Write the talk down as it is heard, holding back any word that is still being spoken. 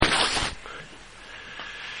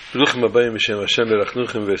Bruchim Abayim B'Shem Hashem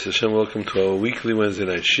Berachnuchim V'es Hashem. Welcome to our weekly Wednesday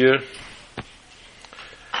night shir.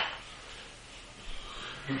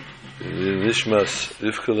 Nishmas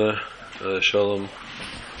Rivkala Shalom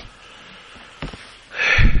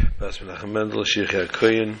Bas Menachem Mendel Shir Chai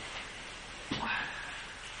Koyen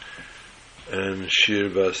and Shir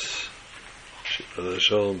Bas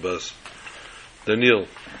Shalom Bas Daniel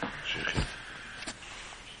Shir.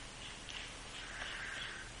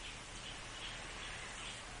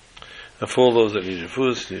 And for all those that need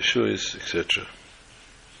Yefus, Yeshuas, etc.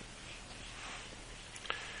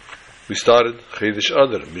 We started Chedesh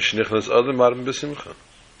Adar, Mishnichnas Adar, Marm B'Simcha.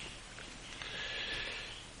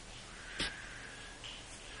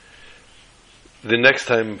 The next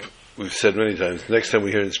time, we've said many times, the next time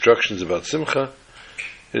we hear instructions about Simcha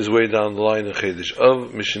is way down the line in Chedesh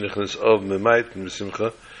Av, Mishnichnas Av, Memait, and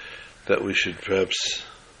B'Simcha, that we should perhaps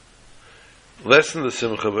lessen the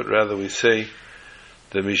Simcha, but rather we say,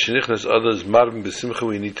 the Mishnichnas others Marm B'Simcha,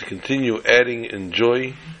 we need to continue adding in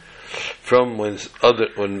joy from when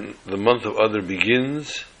the month of Adar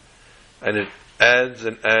begins, and it adds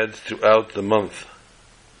and adds throughout the month.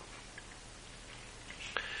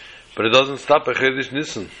 But it doesn't stop at Chedesh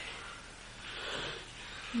Nisan,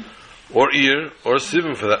 or Iyar, or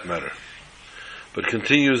Sivan for that matter, but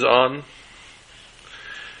continues on.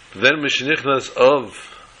 Then Mishnichnas of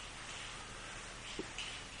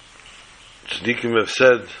Tzadikim have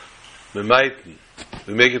said, Memaiten,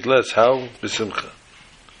 we make it less. How? B'Simcha.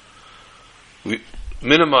 We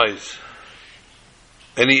minimize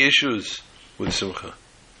any issues with Simcha.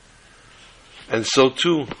 And so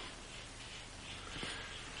too,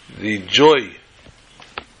 the joy,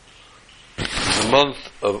 the month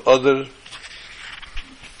of Adar,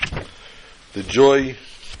 the joy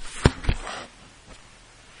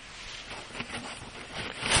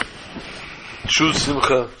true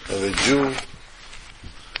Simcha of a Jew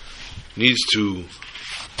needs to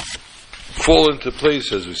fall into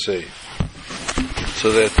place, as we say,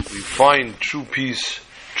 so that we find true peace,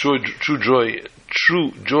 true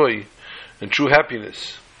joy, and true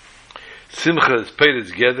happiness. Simcha is paid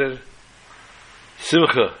together.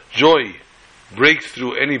 Simcha, joy, breaks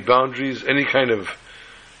through any boundaries, any kind of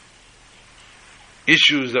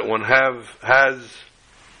issues that one has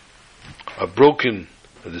are broken,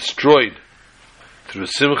 are destroyed through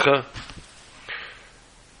Simcha,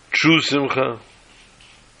 true Simcha.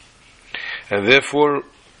 And therefore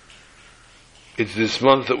it's this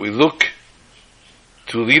month that we look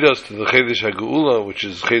to lead us to the Chedesh HaGeula, which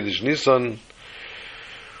is Chedesh Nisan,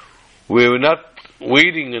 where we're not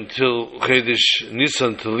waiting until Chedesh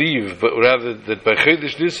Nisan to leave, but rather that by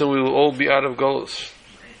Chedesh Nisan we will all be out of Golus.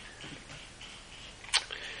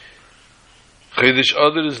 Chedesh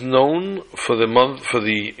Adar is known for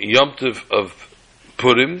the Yom Tov of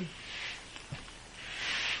Purim,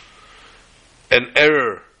 an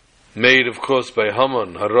error made, of course, by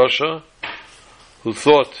Haman Harasha, who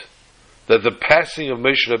thought that the passing of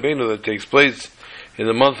Moshe Rabbeinu that takes place in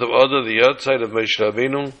the month of Adar, the outside of Moshe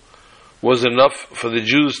Rabbeinu, was enough for the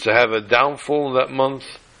Jews to have a downfall in that month,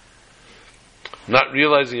 not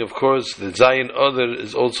realizing, of course, that Zayin Adar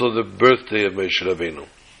is also the birthday of Moshe Rabbeinu.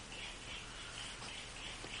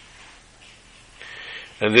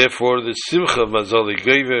 And therefore the Simcha of Mazali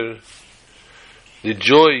Geiver, the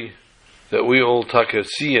joy that we all taka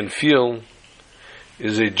see and feel,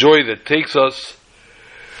 is a joy that takes us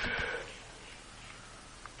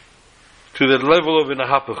to that level of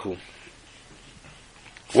Vinahapachu.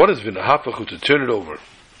 What is Vinahapachu? To turn it over.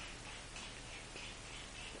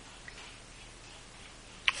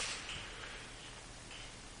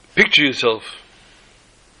 Picture yourself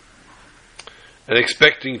an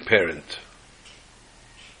expecting parent.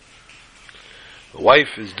 The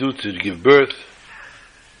wife is due to give birth,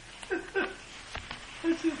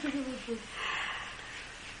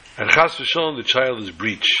 and Chas v'Shalom, the child is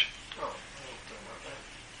breech.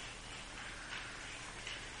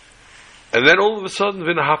 And then all of a sudden,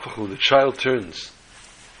 V'nahapachu, the child turns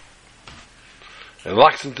and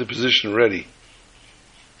locks into position ready.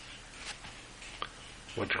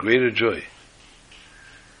 What greater joy.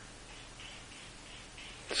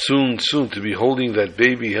 Soon to be holding that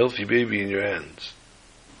baby, healthy baby in your hands.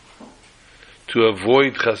 To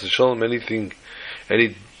avoid Chas v'Shalom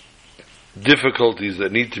any difficulties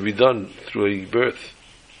that need to be done through a birth.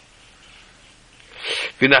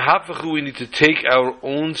 V'nahapachu, we need to take our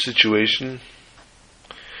own situation,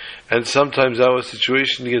 and sometimes our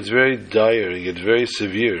situation gets very dire, it gets very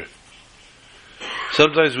severe.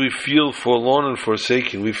 Sometimes we feel forlorn and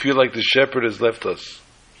forsaken. We feel like the shepherd has left us.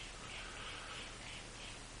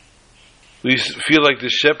 We feel like the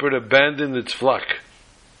shepherd abandoned its flock.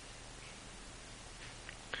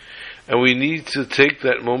 And we need to take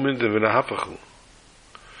that moment of V'nahafachu.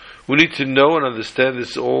 We need to know and understand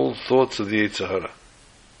this all thoughts of the Yetzer Hara.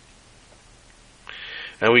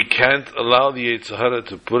 And we can't allow the Yetzer Hara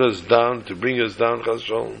to put us down, to bring us down, Chas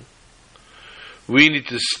Shalom. We need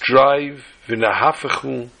to strive,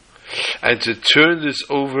 V'nahafachu, and to turn this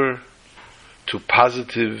over to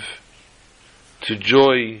positive, to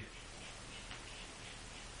joy,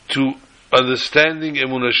 to understanding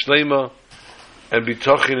Emunah Shlema, and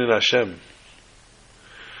bitachin in Hashem,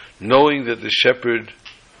 knowing that the shepherd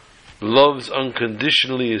loves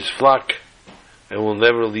unconditionally his flock and will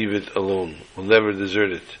never leave it alone, will never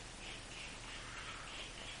desert it.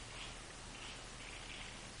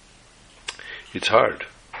 It's hard.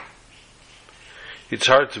 It's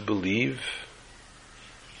hard to believe.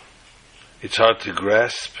 It's hard to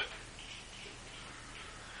grasp.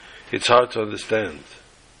 It's hard to understand.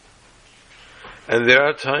 And there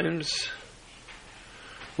are times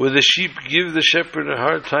where the sheep give the shepherd a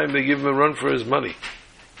hard time, they give him a run for his money.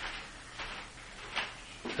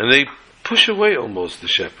 And they push away almost the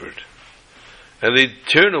shepherd. And they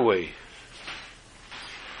turn away.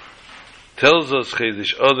 Tells us,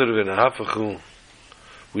 Chedesh Adar V'nahafachu,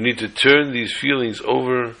 we need to turn these feelings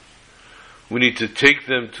over. We need to take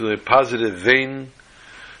them to a positive vein,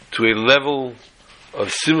 to a level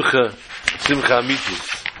of Simcha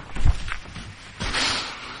Amitis.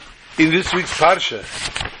 In this week's Parsha,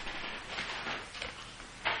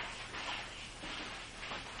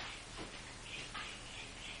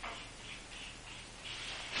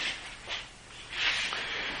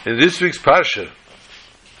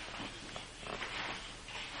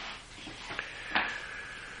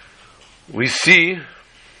 we see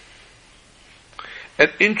an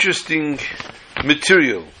interesting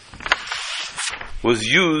material was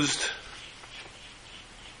used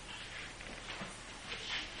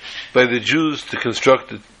by the Jews to construct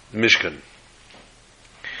the Mishkan.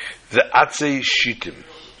 The Atzei Shittim,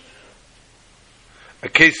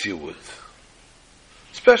 acacia wood,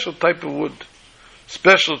 special type of wood,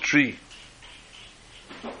 special tree.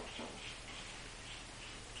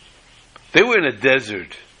 They were in a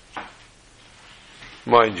desert,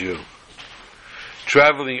 mind you,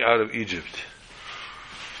 traveling out of Egypt.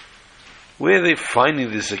 Where are they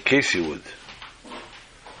finding this acacia wood?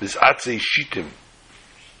 This Atzei Shittim?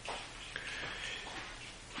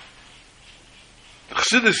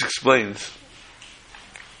 Chassidus explains,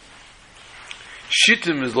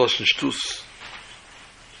 Shittim is Lashon Shtus.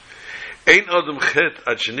 Ein Adam chet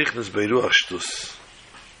ad shenichnas beiruach shtus.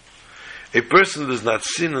 A person does not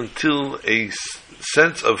sin until a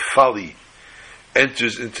sense of folly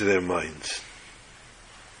enters into their minds.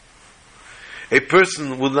 A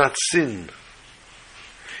person would not sin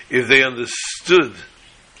if they understood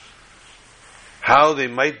how they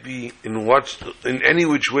might be in any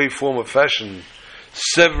which way, form, or fashion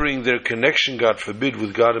severing their connection, God forbid,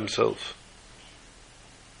 with God Himself.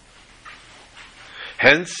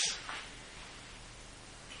 Hence,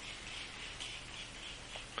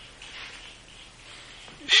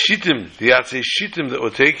 Shittim, the Atzei Shittim that were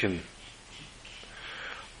taken,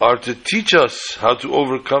 are to teach us how to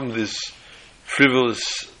overcome this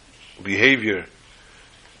frivolous behavior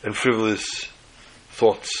and frivolous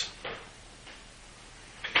thoughts.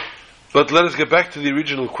 But let us get back to the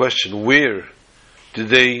original question. Where did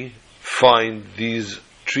they find these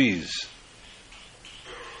trees?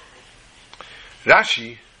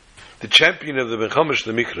 Rashi, the champion of the Ben Chumash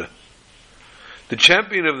the Mikra, the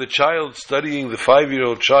champion of the child studying, the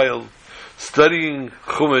 5-year-old child studying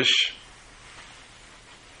Chumash,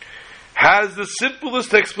 has the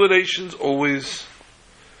simplest explanations always.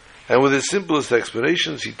 And with his simplest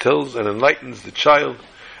explanations, he tells and enlightens the child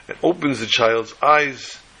and opens the child's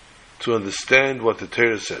eyes to understand what the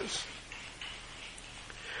Torah says.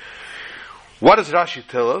 What does Rashi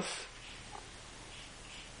tell us?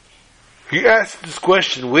 He asks this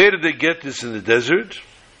question, where did they get this in the desert?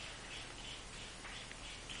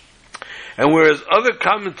 And whereas other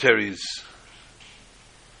commentaries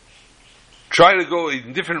try to go a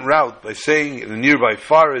different route by saying in the nearby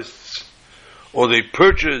forests, or they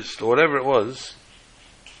purchased, or whatever it was,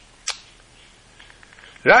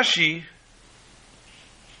 Rashi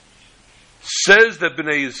says that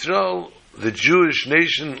Bnei Yisrael, the Jewish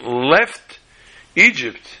nation, left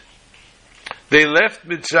Egypt. They left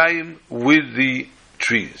Mitzrayim with the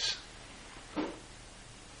trees.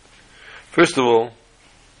 First of all,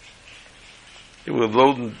 they were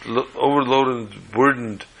overloaded,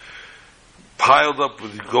 burdened, piled up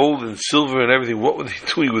with gold and silver and everything. What were they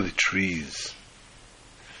doing with the trees?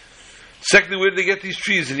 Secondly, where did they get these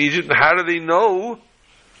trees in Egypt? And how do they know?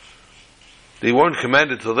 They weren't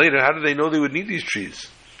commanded till later. How did they know they would need these trees?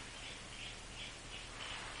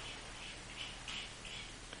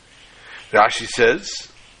 Rashi says,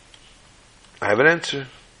 I have an answer.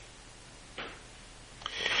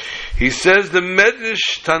 He says the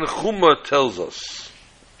Medrash Tanchuma tells us,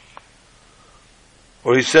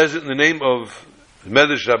 or he says it in the name of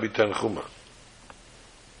Medrash Rabbi Tanchuma,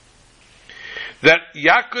 that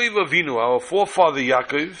Yaakov Avinu, our forefather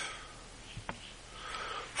Yaakov,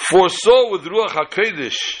 foresaw with Ruach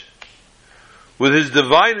HaKodesh, with his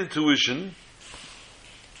divine intuition,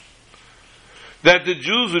 that the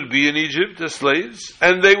Jews would be in Egypt as slaves,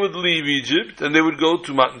 and they would leave Egypt, and they would go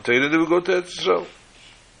to Matan Torah, and they would go to Eretz Yisrael.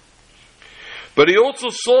 But he also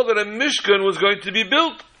saw that a Mishkan was going to be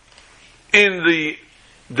built in the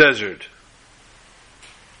desert.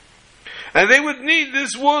 And they would need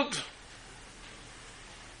this wood.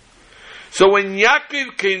 So when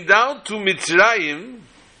Yaakov came down to Mitzrayim,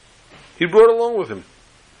 he brought along with him.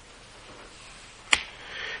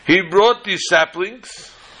 He brought these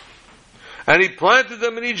saplings, and he planted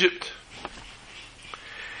them in Egypt.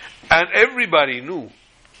 And everybody knew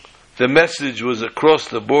the message was across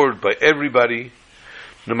the board by everybody,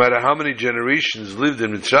 no matter how many generations lived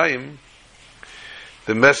in Mitzrayim.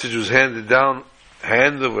 The message was handed down,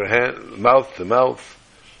 hand over hand, mouth to mouth,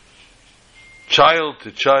 child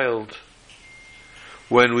to child.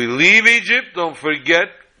 When we leave Egypt, don't forget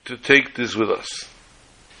to take this with us.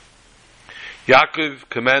 Yaakov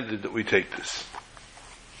commanded that we take this.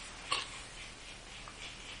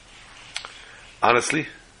 Honestly,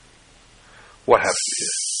 what happened here?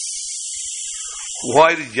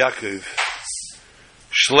 Why did Yaakov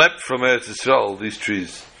schlep from Eretz Yisrael these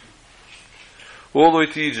trees all the way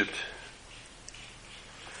to Egypt?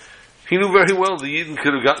 He knew very well the Yidden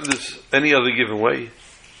could have gotten this any other given way.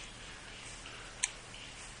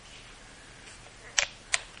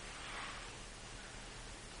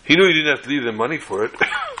 He knew he didn't have to leave them money for it,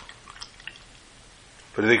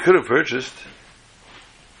 but they could have purchased.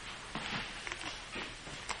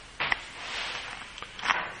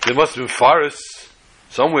 There must have been forests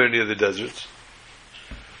somewhere near the deserts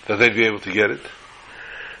that they'd be able to get it.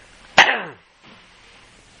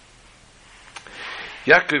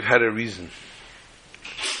 Yaakov had a reason.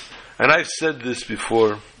 And I've said this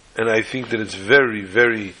before, and I think that it's very,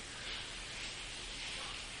 very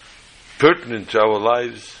pertinent to our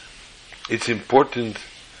lives. It's important,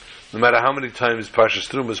 no matter how many times Parshas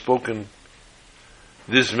Teruma is spoken,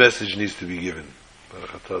 this message needs to be given.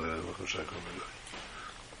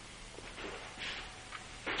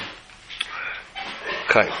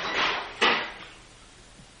 Okay.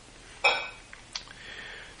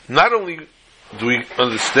 Not only do we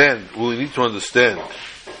understand, we need to understand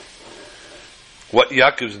what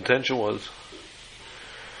Yaakov's intention was.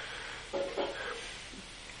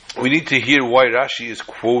 We need to hear why Rashi is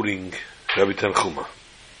quoting Rabbi Tanchuma.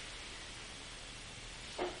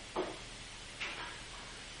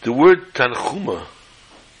 The word Tanchuma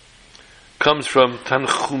comes from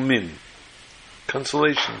Tanchumim,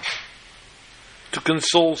 consolations, to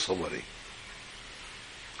console somebody.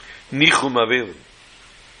 Nichum Avelim.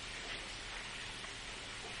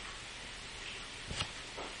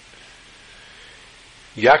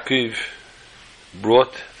 Yaakov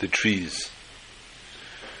brought the trees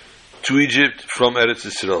to Egypt from Eretz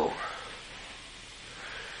Yisrael,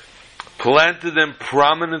 planted them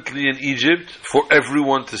prominently in Egypt for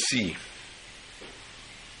everyone to see,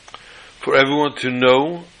 for everyone to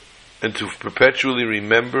know and to perpetually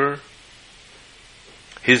remember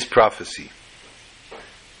his prophecy,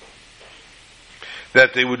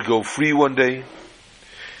 that they would go free one day,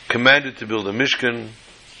 commanded to build a Mishkan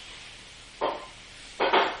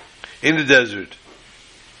in the desert.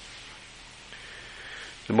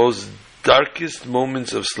 The most darkest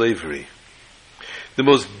moments of slavery, the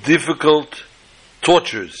most difficult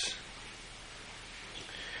tortures.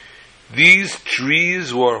 These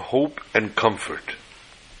trees were hope and comfort.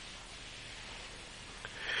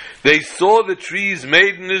 They saw the trees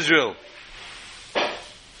made in Israel.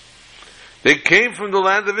 They came from the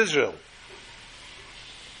land of Israel.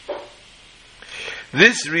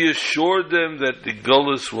 This reassured them that the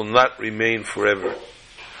Golus will not remain forever,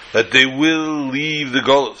 that they will leave the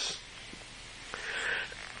Golus.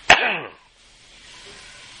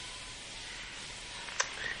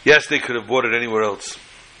 Yes, they could have bought it anywhere else.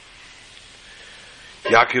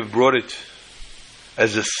 Yaakov brought it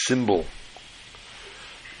as a symbol,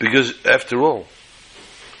 because after all,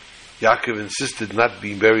 Yaakov insisted not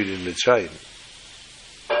being buried in Mitzrayim.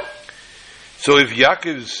 So if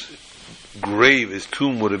Yaakov's grave, his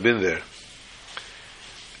tomb would have been there,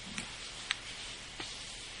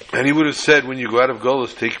 and he would have said, when you go out of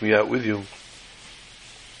Golus, take me out with you,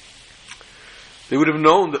 they would have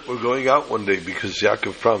known that we're going out one day, because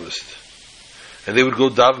Yaakov promised. And they would go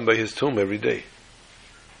daven by his tomb every day.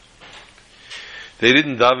 They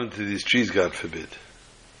didn't daven to these trees, God forbid.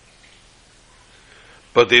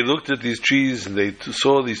 But they looked at these trees and they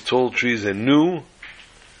saw these tall trees and knew,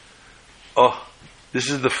 oh, this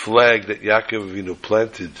is the flag that Yaakov Avinu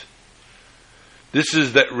planted. This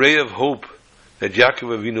is that ray of hope that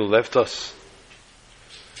Yaakov Avinu left us.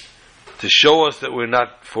 To show us that we're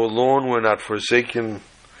not forlorn, we're not forsaken,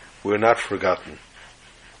 we're not forgotten.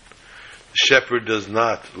 The shepherd does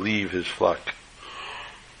not leave his flock.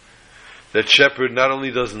 That shepherd not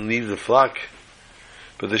only doesn't leave the flock,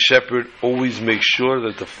 but the shepherd always makes sure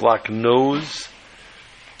that the flock knows,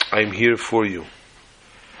 I'm here for you.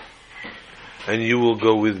 And you will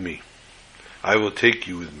go with me. I will take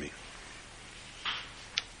you with me.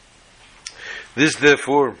 This,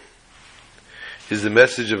 therefore, is the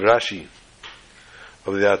message of Rashi,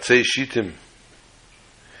 of the Atzei Shittim,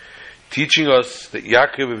 teaching us that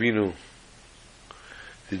Yaakov Avinu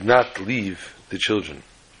did not leave the children.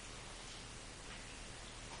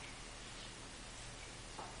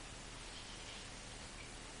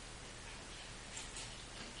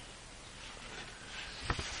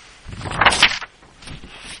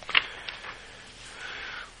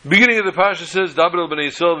 Beginning of the Pasha says, Daber el bnei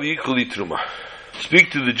Yisrael v'yikuli truma.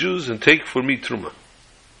 Speak to the Jews and take for me truma.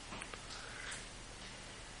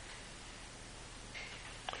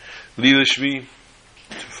 Li l'shmi,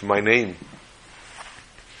 for my name.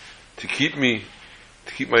 To keep my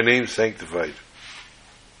name sanctified.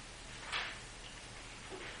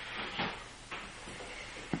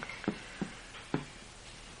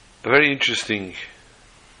 A very interesting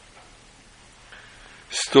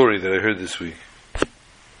story that I heard this week.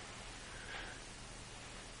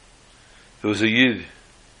 There was a Yid. He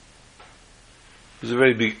was a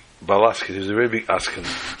very big balasket. He was a very big askan.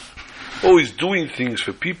 Always doing things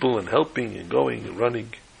for people and helping and going and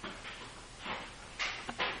running.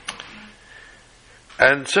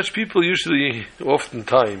 And such people usually,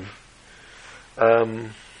 oftentimes,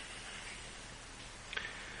 don't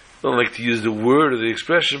like to use the word or the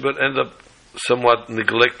expression, but end up somewhat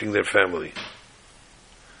neglecting their family.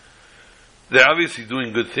 They're obviously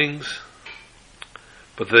doing good things,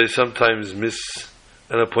 but they sometimes miss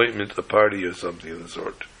an appointment, a party, or something of the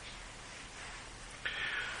sort.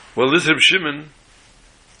 Well, this Reb Shimon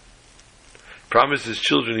promised his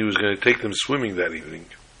children he was going to take them swimming that evening,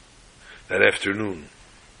 that afternoon.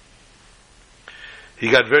 He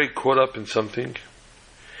got very caught up in something.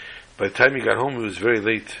 By the time he got home, it was very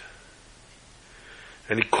late.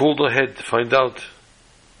 And he called ahead to find out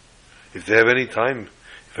if they have any time,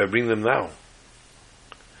 if I bring them now.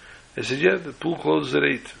 They said, yeah, the pool closes at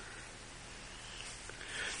 8.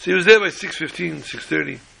 So he was there by 6:15,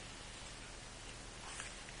 6:30.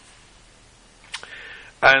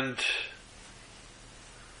 And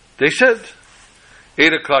they said,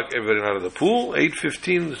 8 o'clock everybody out of the pool,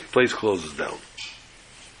 8:15 the place closes down.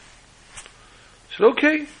 I said,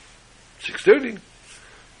 okay, 6:30,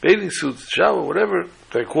 bathing suits, shower, whatever,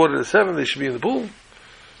 by 6:45 they should be in the pool.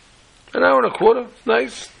 An hour and a quarter,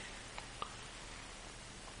 nice.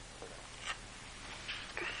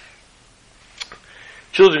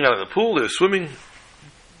 Children got in the pool, they were swimming.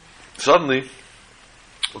 Suddenly,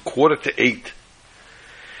 7:45,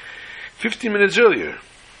 15 minutes earlier,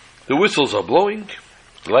 the whistles are blowing,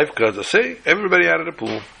 the lifeguards are saying, everybody out of the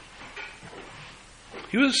pool.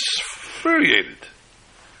 He was infuriated.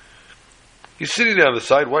 He's sitting there on the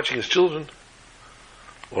side watching his children,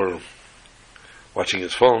 or watching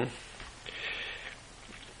his phone.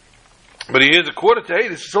 But he hears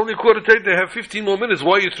 7:45, it's only 7:45, they have 15 more minutes,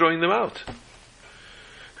 why are you throwing them out?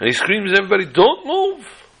 And he screams at everybody, don't move.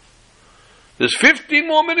 There's 15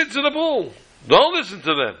 more minutes in the pool. Don't listen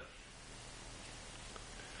to them.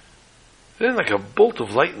 Then like a bolt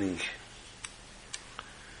of lightning,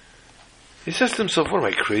 he says to himself, what am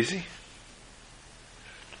I, crazy?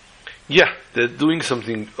 Yeah, they're doing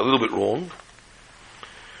something a little bit wrong.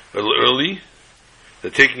 A little early. They're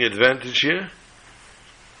taking advantage here.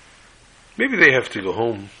 Maybe they have to go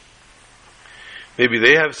home. Maybe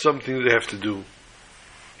they have something they have to do.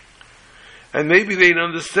 And maybe they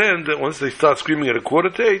understand that once they start screaming at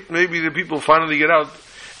 7:45, maybe the people finally get out.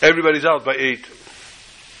 Everybody's out by 8.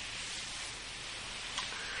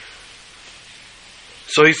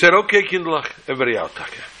 So he said, okay, Kindlach, everybody out,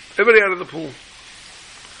 Taka. Everybody out of the pool.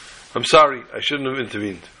 I'm sorry, I shouldn't have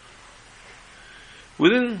intervened.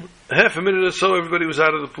 Within half a minute or so, everybody was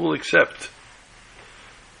out of the pool except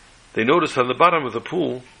they noticed on the bottom of the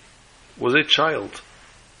pool was a child.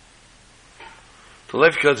 The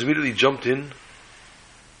lifeguards immediately jumped in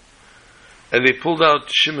and they pulled out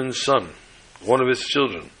Shimon's son, one of his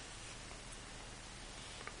children.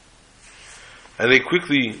 And they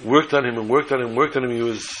quickly worked on him and worked on him. He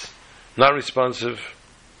was not responsive.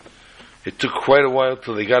 It took quite a while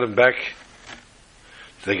till they got him back.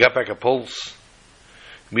 They got back a pulse.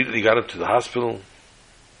 Immediately got him to the hospital.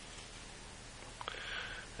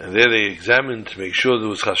 And there they examined to make sure there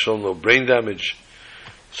was chashon, no brain damage.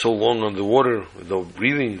 So long underwater with no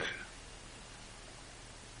breathing,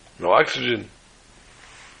 no oxygen.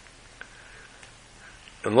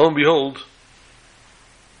 And lo and behold,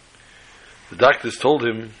 the doctors told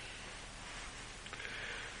him,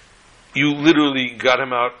 you literally got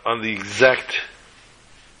him out on the exact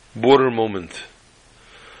border moment.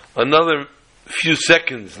 Another few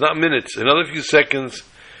seconds, not minutes, another few seconds,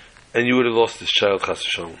 and you would have lost this child, chas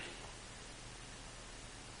v'shalom.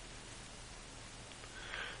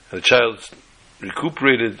 And the child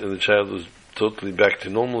recuperated, and the child was totally back to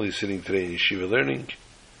normal. He's sitting today in yeshiva learning.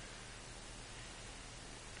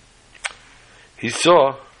 He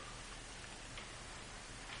saw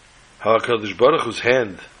how HaKadosh Baruch Hu's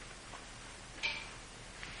hand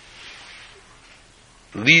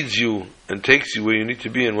leads you and takes you where you need to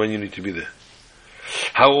be and when you need to be there.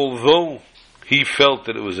 How although he felt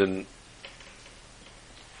that it was an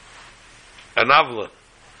avla,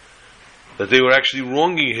 that they were actually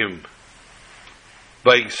wronging him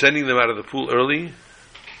by sending them out of the pool early,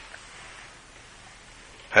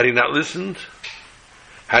 had he not listened,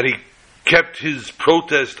 had he kept his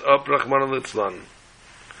protest up, Rahman al-Islam,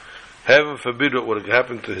 heaven forbid what would have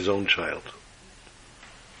happened to his own child.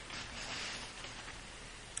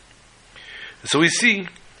 So we see,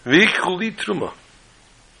 V'ikuli truma.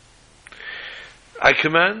 I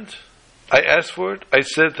command, I ask for it, I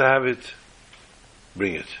said to have it,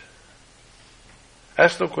 bring it.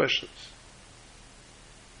 Ask no questions.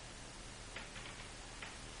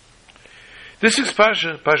 This is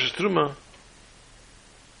Pasha's Truma,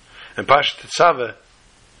 and Pasha Tetzaveh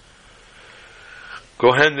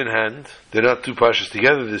go hand in hand. They're not two Pashas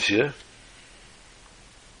together this year.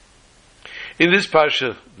 In this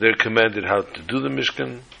Pasha, they're commanded how to do the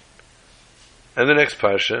Mishkan, and the next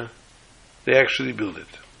Pasha, they actually build it.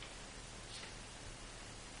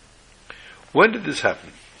 When did this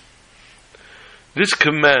happen? This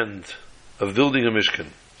command of building a Mishkan,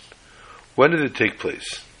 when did it take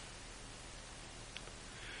place?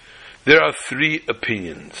 There are three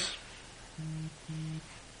opinions.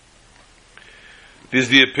 There's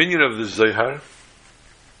the opinion of the Zohar,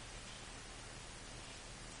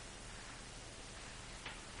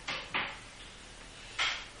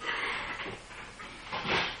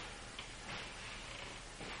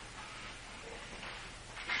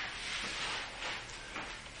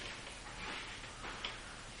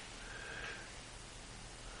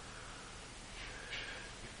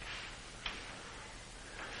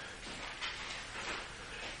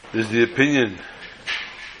 there's the opinion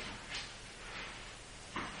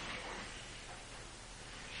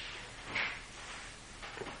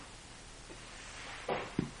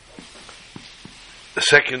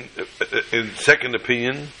second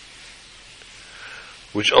opinion,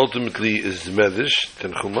 which ultimately is Medrash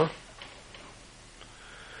Tanchuma,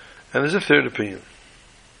 and there's a third opinion,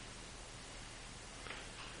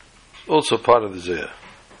 also part of the Zohar,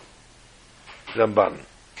 Ramban.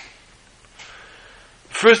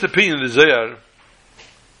 First opinion of the Zohar,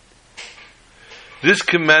 this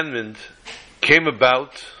commandment came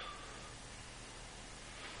about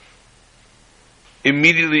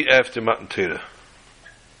immediately after Matan Torah,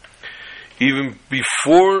 even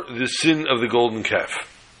before the sin of the golden calf.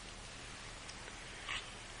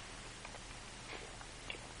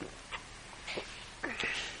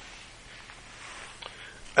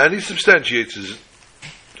 And he substantiates his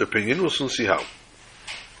opinion. We'll soon see how.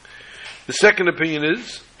 The second opinion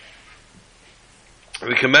is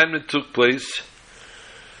the commandment took place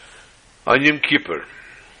on Yom Kippur.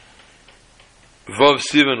 Vav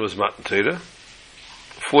Sivan was Matan Torah.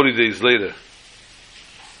 40 days later,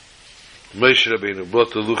 Moshe Rabbeinu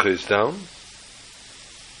brought the Luchos down.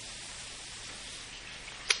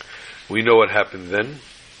 We know what happened then.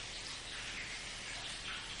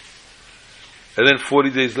 And then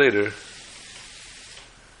 40 days later,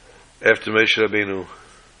 after Moshe Rabbeinu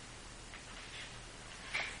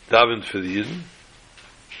davened for the Yidden,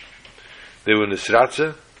 they were in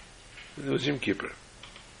Nisratza, and it was Yom Kippur.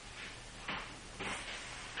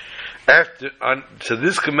 So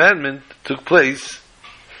this commandment took place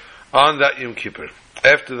on that Yom Kippur,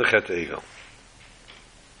 after the Chet Egel.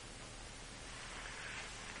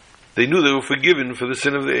 They knew they were forgiven for the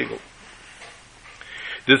sin of the Egel.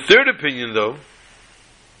 The third opinion, though,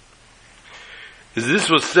 is this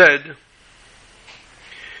was said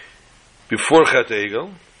before Chet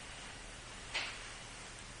Egel,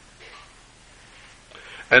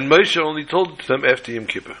 And Moshe only told it to them after Yom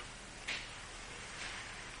Kippur.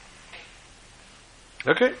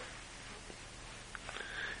 Okay?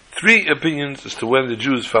 3 opinions as to when the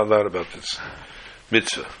Jews found out about this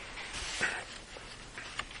mitzvah.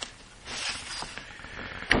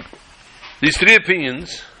 These 3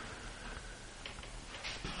 opinions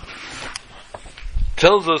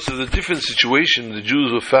tells us of the different situation the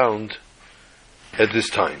Jews were found at this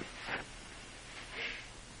time.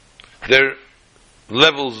 Their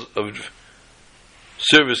levels of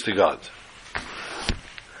service to God.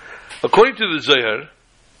 According to the Zohar,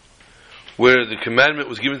 where the commandment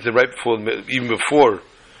was given to them right before, even before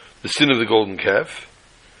the sin of the golden calf,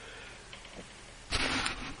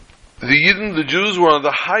 the Yidden, the Jews, were on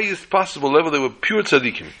the highest possible level. They were pure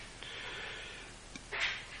tzaddikim.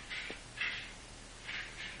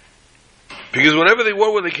 Because whatever they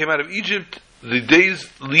were when they came out of Egypt, the days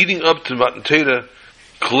leading up to Matan Torah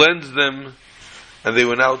cleansed them, and they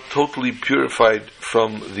were now totally purified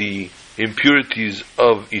from the impurities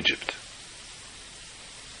of Egypt.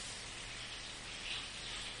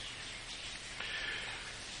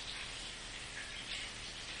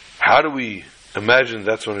 How do we imagine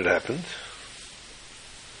that's when it happened?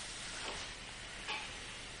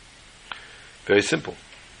 Very simple.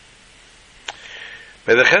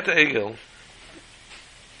 By the Chet Egel,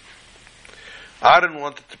 Aaron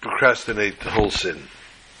wanted to procrastinate the whole sin.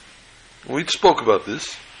 We spoke about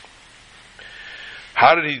this.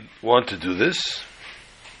 How did he want to do this?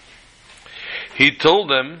 He told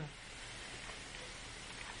them,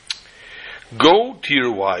 go to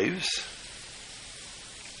your wives,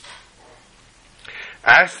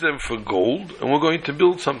 ask them for gold, and we're going to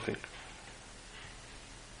build something.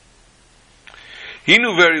 He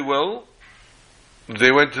knew very well,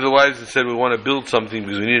 they went to the wives and said, we want to build something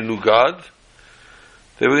because we need a new God.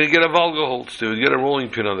 They were going to get a Valgaholtz, they would get a rolling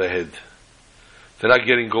pin on their head. They're not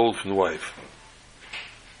getting gold from the wife.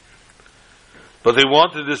 But they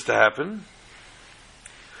wanted this to happen.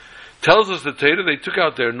 Tells us the Torah, they took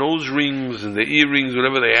out their nose rings and their earrings,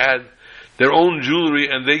 whatever they had, their own jewelry,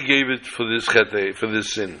 and they gave it for this cheteh, for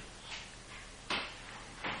this sin.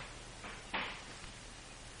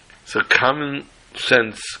 So common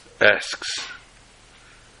sense asks,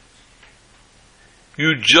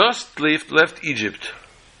 you just left Egypt,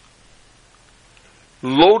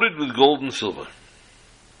 loaded with gold and silver.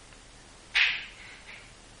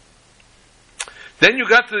 Then you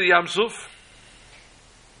got to the Yam Suf,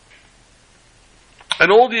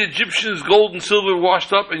 and all the Egyptians' gold and silver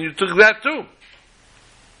washed up, and you took that too.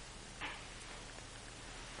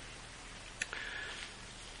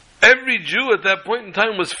 Every Jew at that point in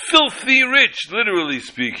time was filthy rich, literally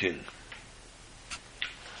speaking.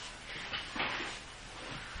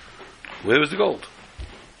 Where was the gold?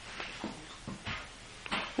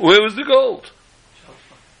 Where was the gold?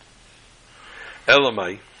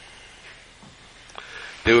 Elamai.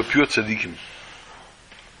 They were pure tzaddikim.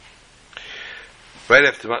 Right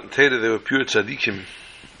after Matan Torah, they were pure tzaddikim.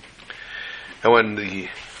 And when the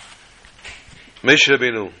Moshe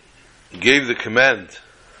Rabbeinu gave the command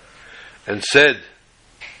and said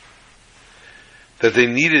that they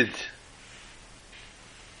needed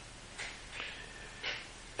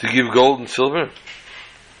to give gold and silver,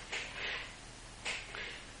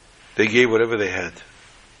 they gave whatever they had.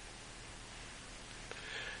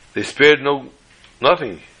 They spared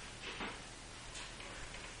nothing.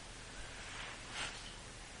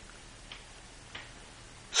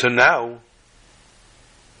 So now,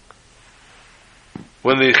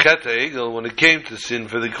 when the Chet HaEgel, when it came to sin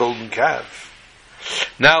for the golden calf,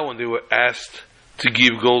 now when they were asked to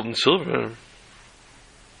give gold and silver,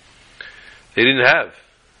 they didn't have.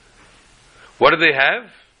 What did they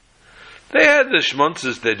have? They had the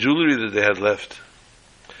shmontzes, their jewelry that they had left.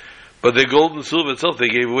 But their gold and silver itself they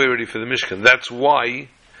gave away already for the Mishkan. That's why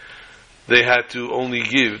they had to only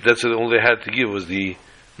give, that's what all they had to give was the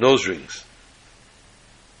nose rings.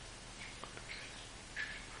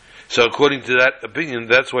 So according to that opinion,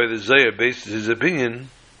 that's why the Zohar bases his opinion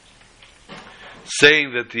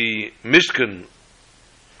saying that the Mishkan,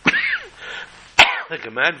 the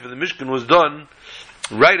command for the Mishkan was done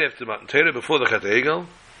right after Matan Torah, before the Chet HaEgel,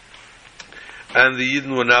 and the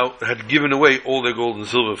Yidden were now, had given away all their gold and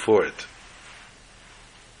silver for it.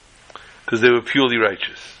 Because they were purely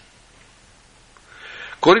righteous.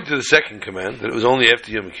 According to the second command, that it was only after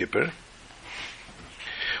Yom Kippur,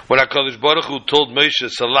 when HaKadosh Baruch Hu told Moshe,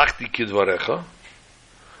 Salachti kidvarecha,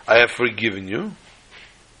 I have forgiven you,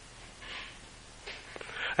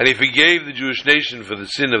 and he forgave the Jewish nation for the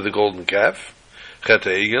sin of the golden calf, Chet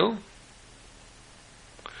HaEgel,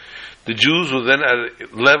 the Jews were then at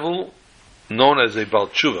a level known as a Baal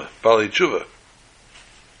Tshuva, Baalei Tshuva.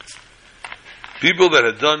 People that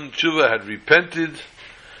had done tshuva had repented.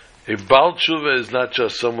 A Baal tshuva is not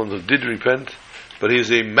just someone who did repent, but he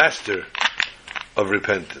is a master of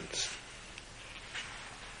repentance.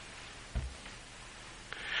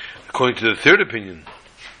 According to the third opinion,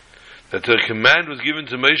 that the command was given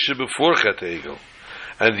to Moshe before Chet HaEgel,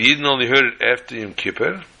 and the Yidden only heard it after Yom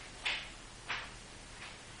Kippur,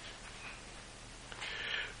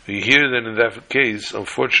 we hear that in that case,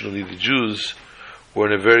 unfortunately, the Jews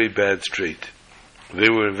were in a very bad strait. They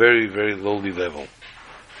were in a very, very lowly level.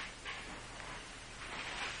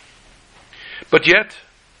 But yet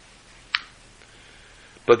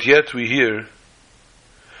we hear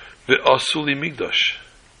the Asuli Migdash.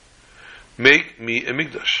 Make me a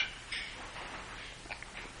Migdash.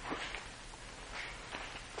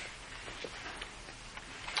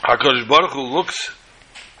 HaKadosh Baruch Hu looks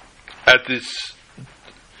at this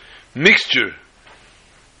mixture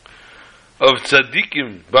of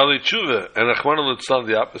tzaddikim, Baalei Tshuva, and Rachmana litzlan,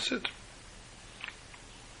 the opposite.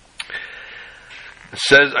 It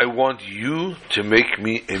says, I want you to make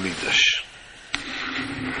me a Migdash.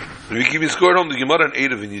 If you keep your score at home, the Gemara on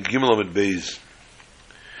 8 of Yid Gimel Amid Beis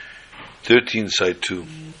 13, side 2.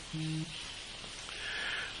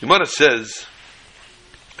 Gemara says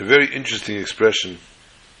a very interesting expression.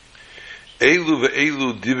 Eilu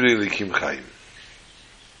ve'eilu divrei Elokim Chaim.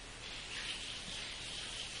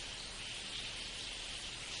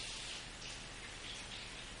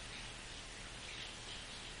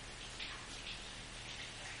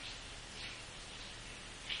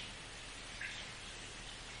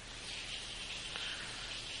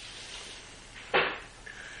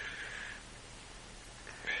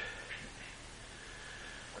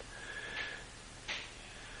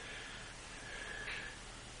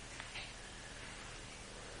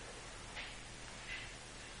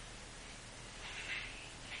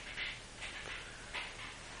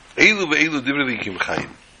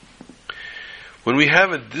 When we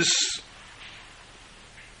have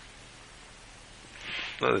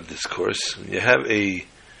not a discourse, when you have a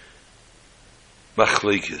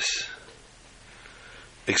machlekes,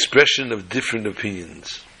 expression of different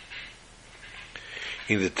opinions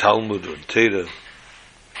in the Talmud or Torah,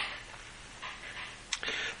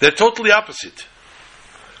 they're totally opposite.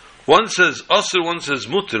 One says asur, one says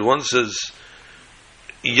mutter, one says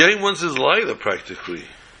yaim, one says laila practically.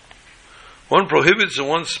 One prohibits and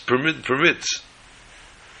one permits.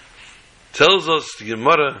 Tells us the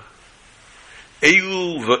Gemara,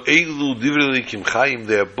 Eilu v'eilu divrei Elokim Chaim,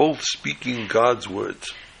 they are both speaking God's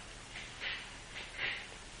words.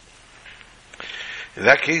 In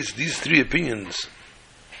that case, these three opinions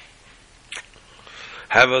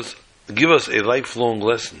give us a lifelong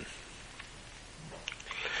lesson.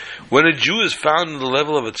 When a Jew is found in the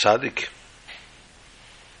level of a tzaddik,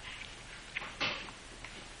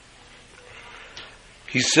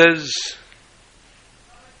 he says,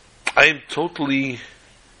 I am totally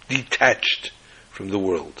detached from the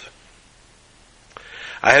world.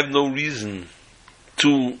 I have no reason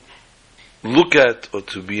to look at or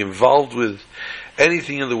to be involved with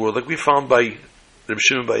anything in the world, like we found by Reb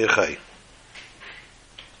Shimon Bar Yochai.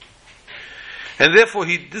 And therefore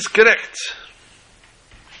he disconnects.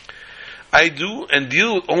 I do and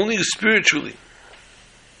deal only spiritually.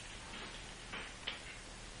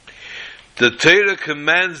 The Torah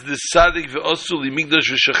commands the tzaddik ve'asul limigdash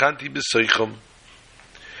v'shachanti b'soichom.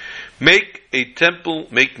 Make a temple,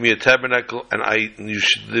 make me a tabernacle, and I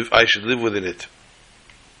should live within it.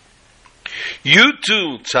 You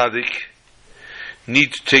too, tzaddik,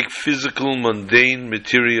 need to take physical, mundane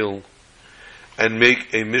material and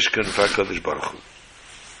make a mishkan for HaKadosh Baruch Hu.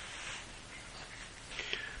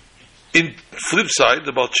 In flip side,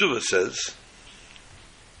 the Baal Tshuva says,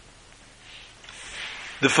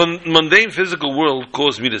 the mundane physical world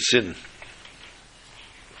caused me to sin.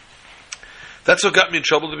 That's what got me in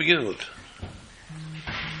trouble to begin with.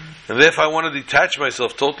 And therefore I want to detach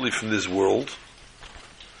myself totally from this world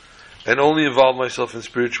and only involve myself in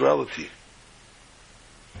spirituality.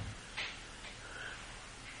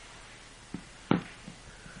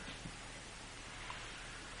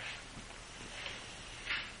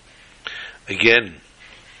 Again,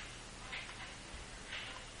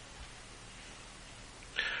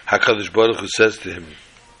 HaKadosh Baruch Hu says to him,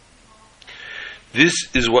 this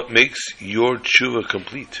is what makes your tshuva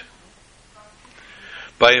complete.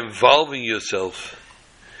 By involving yourself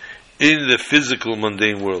in the physical,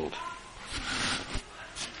 mundane world.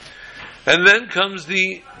 And then comes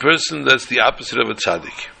the person that's the opposite of a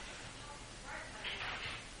tzaddik.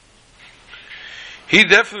 He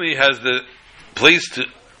definitely has the place to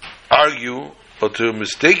argue or to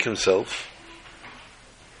mistake himself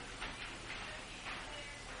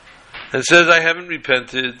and says, I haven't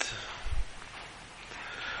repented,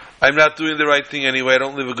 I'm not doing the right thing anyway, I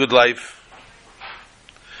don't live a good life,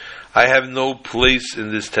 I have no place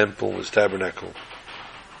in this temple, this tabernacle.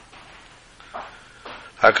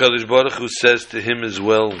 HaKadosh Baruch Hu says to him as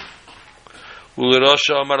well,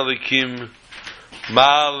 Ulerosha Amar Alikim,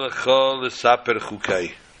 Ma lecha lesaper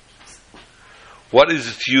chukai. What is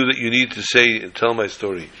it to you that you need to say and tell my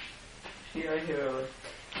story?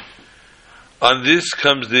 On this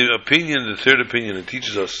comes the opinion, the third opinion, it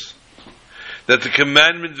teaches us that the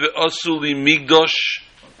commandment ve'asu li migdosh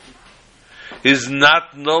is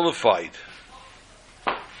not nullified.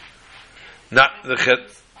 Not the chet.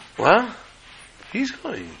 What? He's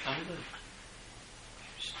going.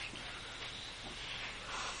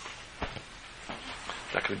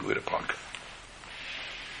 Not going to go to the park.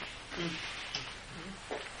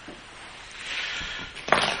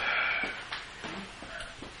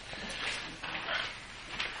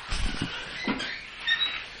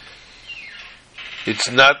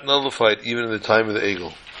 It's not nullified even in the time of the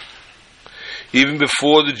Egel. Even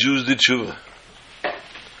before the Jews did Tshuva,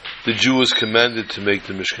 the Jew was commanded to make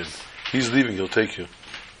the Mishkan. He's leaving, he'll take you.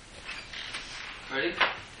 Ready?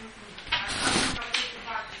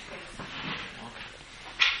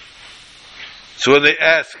 So when they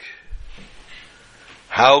ask,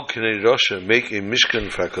 how can a Rasha make a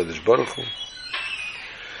Mishkan for HaKadosh Baruch Hu?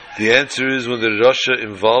 The answer is when the Rasha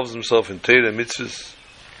involves himself in Torah mitzvahs,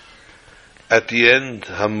 at the end,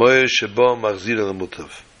 Hamoyer Sheba Machzir al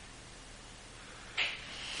Mutav.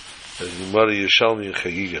 As Gemara Yerushalmi and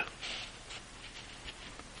Chagiga.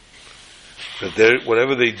 That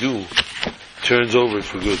whatever they do turns over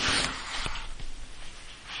for good.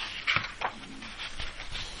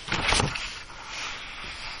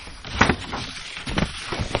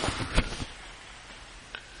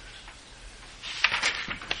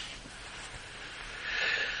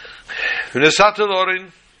 V'nesatel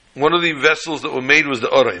Orin, one of the vessels that were made was the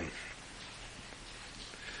Orin.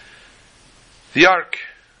 The ark.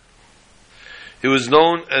 It was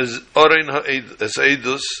known as Orin as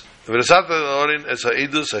Eidus. V'nesatel Orin as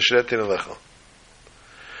Eidus Hashretin Alecha.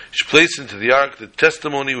 It's placed into the ark the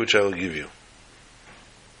testimony which I will give you.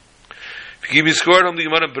 The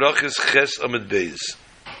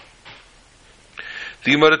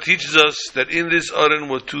Gemara teaches us that in this Orin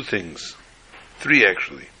were two things. Three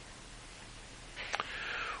actually.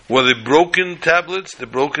 Were the broken tablets, the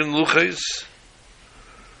broken luchais,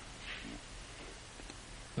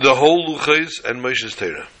 the whole luchais, and Moshe's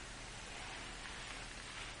Torah.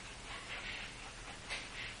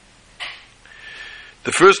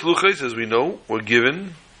 The first luchais, as we know, were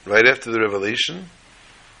given right after the revelation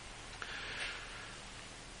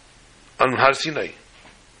on Har Sinai,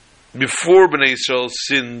 before Bnei Yisrael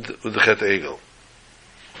sinned with the Chet Egel.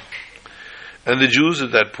 And the Jews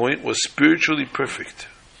at that point were spiritually perfect.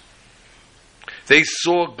 They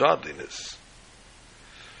saw godliness.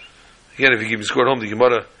 Again, if you keep me score at home, the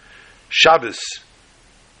Gemara Shabbos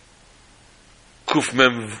Kuf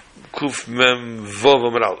Mem Vov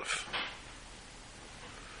Amar Aleph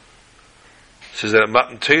says that at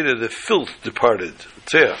Matan Torah the filth departed.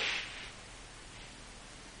 Tzeh.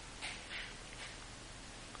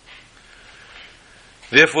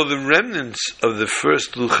 Therefore, the remnants of the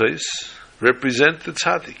first luchais represent the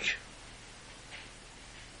tzaddik.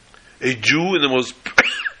 A Jew in the most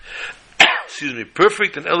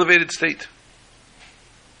perfect and elevated state.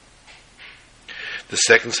 The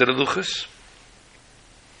second set of luchas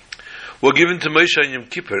were given to Moshe and Yom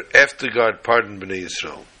Kippur after God pardoned Bnei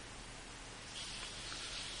Yisrael.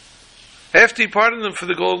 After he pardoned them for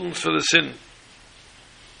the sin.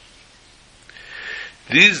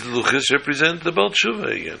 These luchas represent the Baal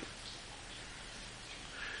Tshuva again.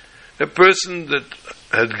 A person that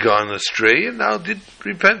had gone astray and now did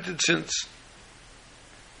repented sins.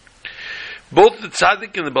 Both the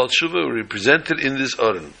tzaddik and the Baal Tshuva were represented in this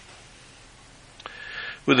Oren,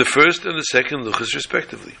 with the first and the second luchas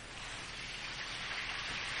respectively.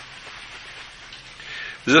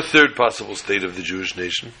 There's a third possible state of the Jewish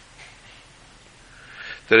nation,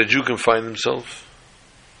 that a Jew can find himself,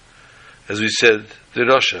 as we said, the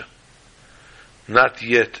Rasha, not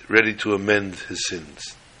yet ready to amend his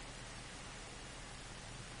sins.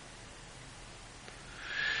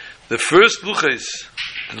 The first luchas,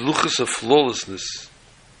 the luchas of flawlessness,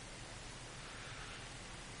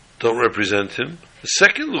 don't represent him. The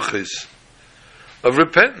second luchas of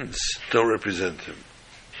repentance don't represent him.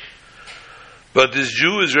 But this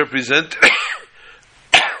Jew is represented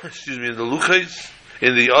in the luchas,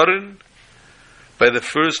 in the Oren, by the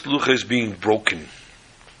first luchas being broken.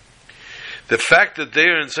 The fact that they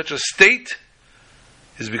are in such a state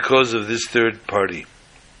is because of this third party.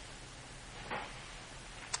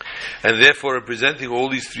 And therefore, representing all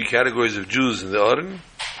these three categories of Jews in the Aron,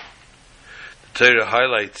 the Torah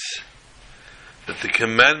highlights that the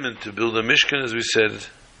commandment to build a Mishkan, as we said,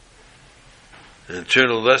 an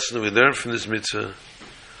eternal lesson that we learn from this mitzvah,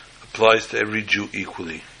 applies to every Jew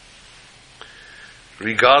equally,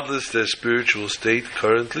 regardless their spiritual state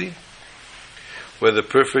currently, whether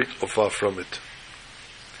perfect or far from it.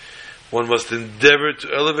 One must endeavor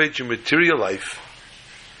to elevate your material life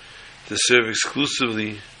to serve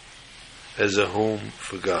exclusively as a home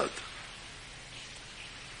for God.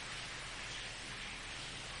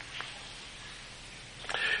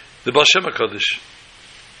 The Baal Shem HaKadosh,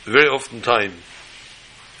 very often time,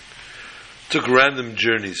 took random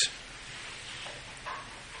journeys.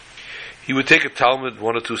 He would take a Talmud,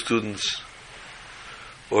 one or two students,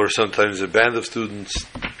 or sometimes a band of students,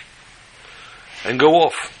 and go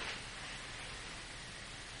off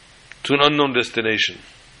to an unknown destination,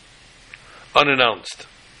 unannounced.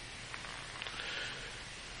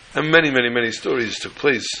 And many stories took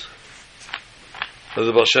place of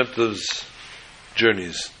the Baal Shem Tov's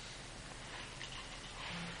journeys.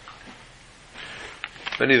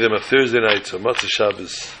 Many of them are Thursday nights or Matzah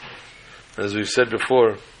Shabbos. As we've said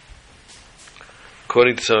before,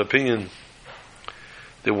 according to some opinion,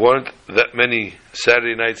 there weren't that many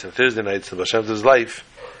Saturday nights and Thursday nights in Baal Shem Tov's life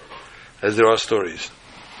as there are stories.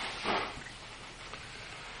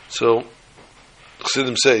 So,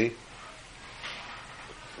 Chassidim say,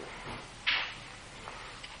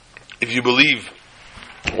 if you believe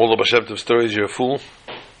all the Baal Shem Tov stories, you're a fool.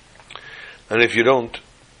 And if you don't,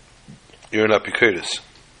 you're an apikoros.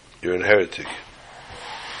 You're a heretic.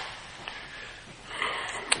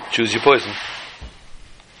 Choose your poison.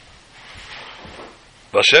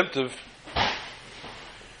 Baal Shem Tov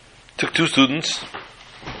took two students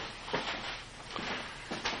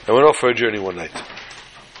and went off for a journey one night.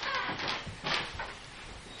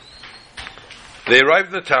 They arrived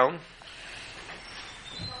in the town,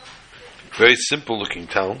 very simple looking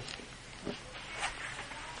town,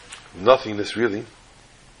 nothingness really.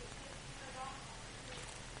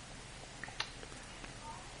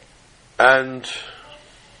 And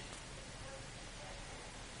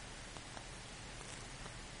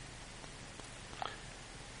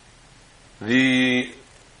the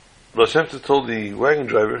Baal Shem Tov told the wagon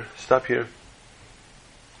driver, stop here,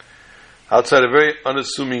 outside a very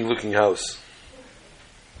unassuming looking house.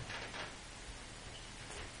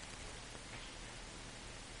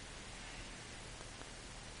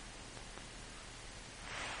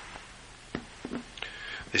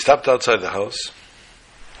 They stopped outside the house.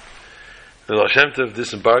 The Baal Shem Tov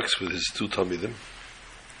disembarks with his two Talmidim,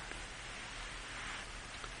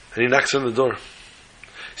 and he knocks on the door.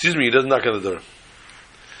 Excuse me, he doesn't knock on the door.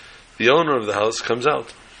 The owner of the house comes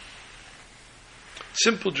out.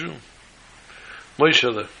 Simple Jew, Moshe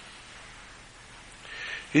Lev.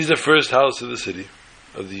 He's the first house of the city,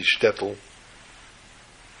 of the shtetl.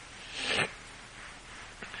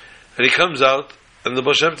 And he comes out, and the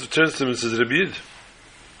Baal Shem Tov turns to him and says, Rebbe Yid,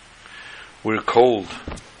 we're cold.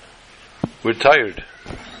 We're tired.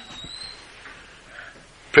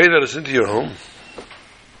 Pray let us into your home.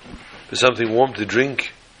 There's something warm to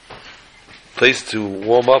drink, place to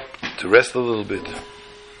warm up, to rest a little bit.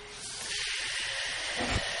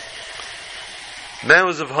 Man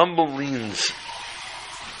was of humble means,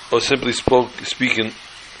 or simply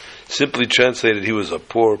translated, he was a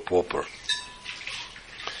poor pauper.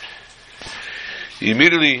 He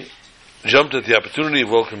immediately jumped at the opportunity of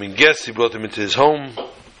welcoming guests. He brought them into his home.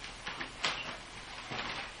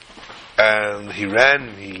 And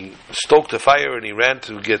he stoked a fire and he ran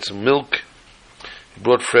to get some milk. He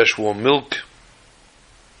brought fresh warm milk.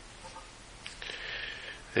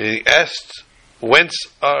 And he asked, Whence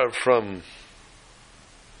are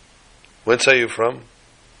you from,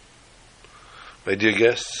 my dear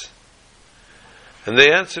guests? And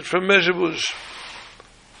they answered, from Mezhebush.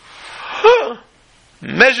 Huh?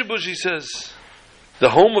 Mezhebush, he says, the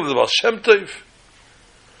home of the Baal Shem Tov.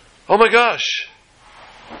 Oh my gosh.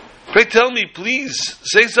 Pray tell me, please,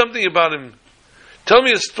 say something about him. Tell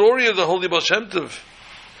me a story of the holy Baal Shem Tov.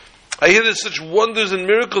 I hear there's such wonders and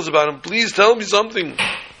miracles about him. Please tell me something. Baal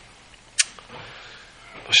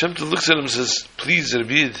Shem Tov looks at him and says, please,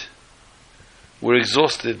 Rebbe Yid, we're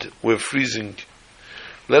exhausted, we're freezing.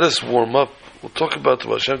 Let us warm up. We'll talk about the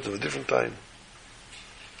Baal Shem Tov a different time.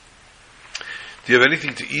 Do you have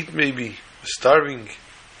anything to eat maybe? We're starving.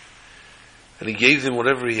 And he gave them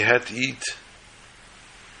whatever he had to eat.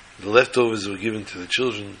 The leftovers were given to the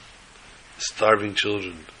children, the starving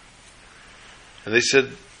children. And they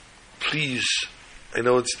said, please, I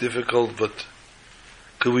know it's difficult, but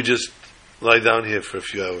could we just lie down here for a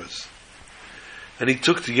few hours? And he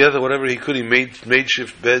took together whatever he could. He made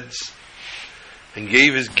shift beds and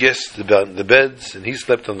gave his guests the beds, and he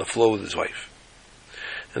slept on the floor with his wife.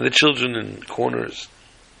 And the children in corners.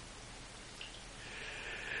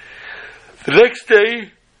 The next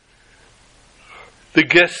day, the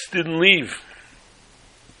guests didn't leave.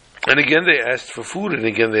 And again they asked for food, and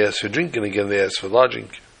again they asked for drink, and again they asked for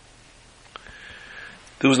lodging.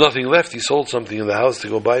 There was nothing left. He sold something in the house to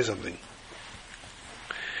go buy something.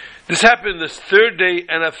 This happened this third day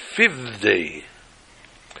and a fifth day.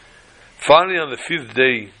 Finally, on the fifth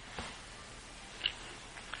day,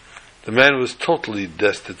 the man was totally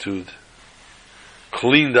destitute,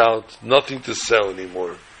 cleaned out, nothing to sell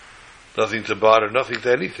anymore, nothing to barter, nothing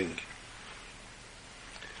to anything.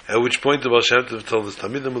 At which point the Baal Shem Tov told his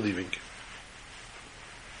Talmidim were leaving.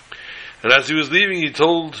 And as he was leaving, he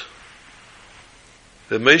told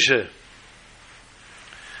the Moshe,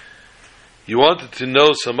 you wanted to know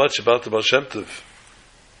so much about the Baal Shem Tov.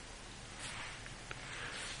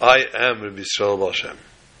 I am Rabbi Yisrael Baal Shem.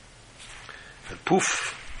 And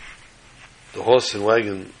poof, the horse and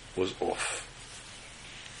wagon was off.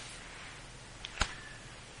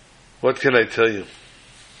 What can I tell you?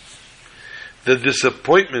 The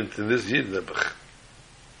disappointment in this Yid Nebuch,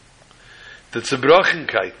 the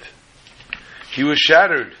Zerbrochenkeit, he was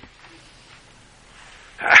shattered.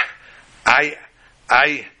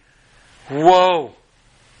 Whoa!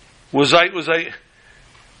 Was I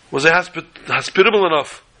hospitable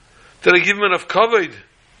enough? Did I give him enough kavod?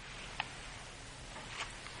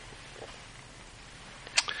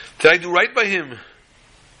 Did I do right by him?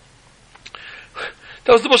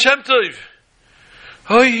 That was the Baal Shem Tov.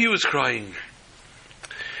 Oh, he was crying.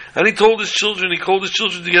 And he told his children, he called his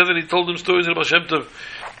children together and he told them stories of the Baal Shem Tov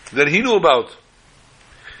that he knew about.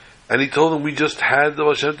 And he told them, we just had the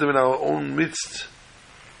Baal Shem Tov in our own midst.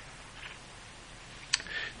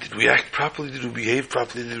 Did we act properly? Did we behave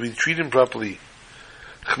properly? Did we treat him properly?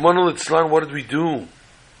 Ch'monu Litzlan, what did we do?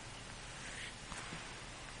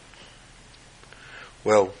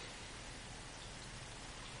 Well,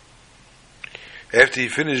 after he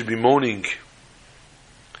finished bemoaning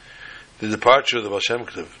the departure of the Baal Shem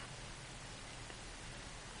Tov,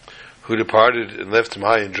 who departed and left him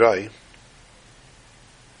high and dry,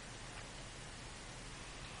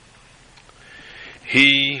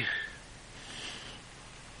 he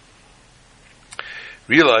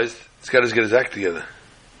realized he's got to get his act together.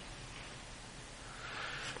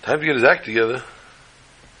 Time to get his act together.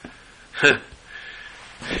 He's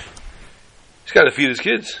got to feed his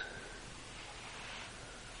kids.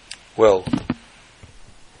 Well,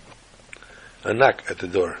 a knock at the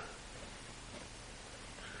door.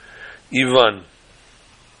 Ivan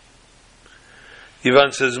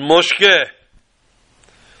says, Moshke,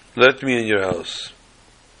 let me in your house.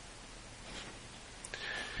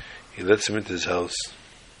 He lets him into his house.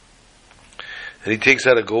 And he takes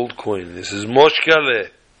out a gold coin. And he says, Moshkale,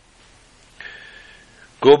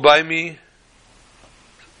 go buy me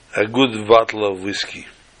a good bottle of whiskey.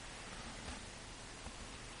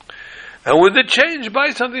 And with the change, buy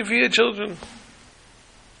something for your children.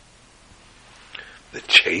 The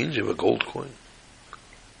change of a gold coin.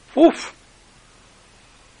 Woof!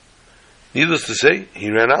 Needless to say, he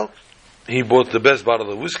ran out. He bought the best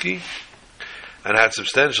bottle of whiskey and had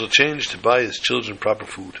substantial change to buy his children proper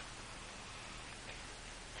food.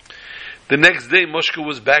 The next day, Moshka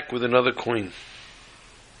was back with another coin,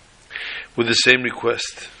 with the same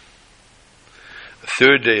request. A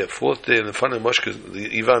third day, a fourth day, and the final Moshka,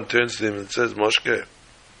 Ivan turns to him and says, Moshka,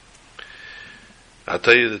 I'll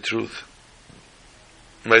tell you the truth.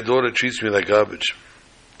 My daughter treats me like garbage.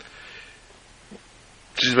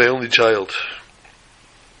 She's my only child.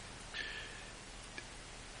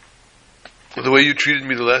 The way you treated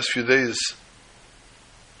me the last few days,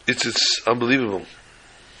 it's unbelievable.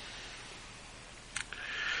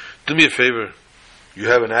 Do me a favor. You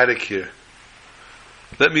have an attic here.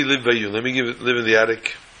 Let me live by you. Let me live in the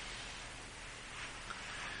attic.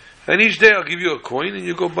 And each day I'll give you a coin and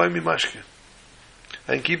you go buy me mashke.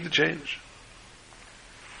 And keep the change.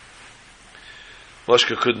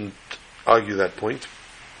 Moshka couldn't argue that point.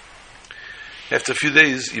 After a few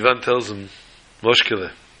days, Ivan tells him,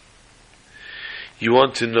 Moshkele, you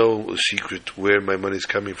want to know a secret where my money is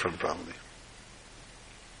coming from, probably.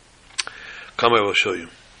 Come, I will show you.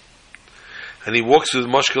 And he walks with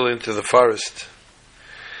Moshkele into the forest.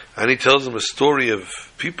 And he tells him a story of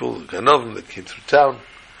people, Ganovim, that came through town.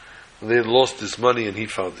 And they had lost this money and he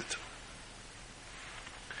found it.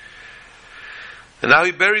 And now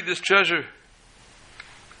he buried this treasure.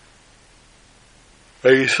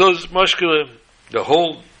 And he shows Moshkele the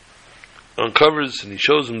hole, uncovers, and he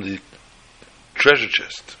shows him the treasure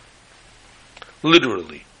chest.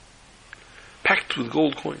 literally, packed with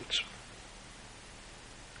gold coins.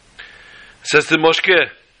 Says to Moshke,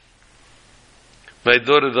 my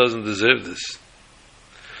daughter doesn't deserve this.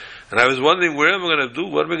 And I was wondering, where am I going to do?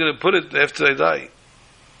 What am I going to put it after I die?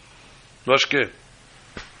 Moshke,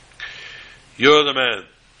 you're the man.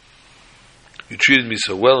 You treated me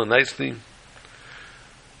so well and nicely.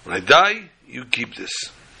 When I die, you keep this.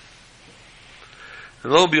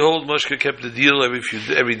 And lo and behold, Moshke kept the deal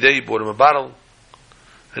every day. He bought him a bottle.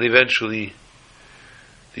 And eventually,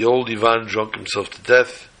 the old Ivan drunk himself to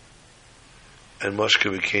death. And Moshke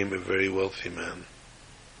became a very wealthy man.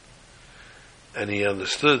 And he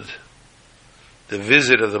understood the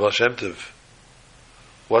visit of the Baal Shem Tov,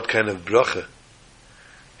 what kind of bracha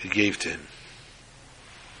it gave to him.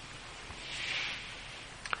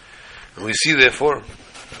 And we see, therefore,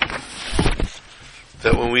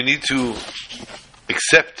 that when we need to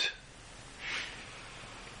accept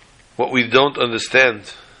what we don't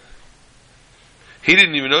understand, he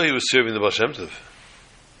didn't even know he was serving the Baal Shem Tov.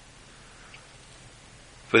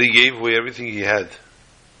 But he gave away everything he had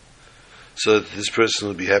so that this person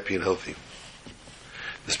will be happy and healthy.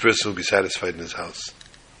 This person will be satisfied in his house.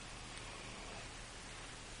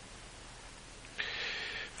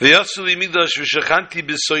 V'yasuli midash v'shachanti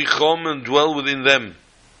b'soichom, and dwell within them.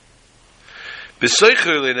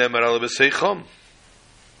 B'soichor le'nemar ala b'soichom.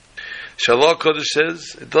 Shalach Kodesh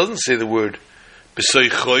says, it doesn't say the word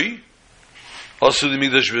b'soichoi. Asuli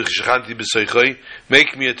midash v'shachanti b'soichoi,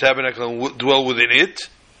 make me a tabernacle and dwell within it.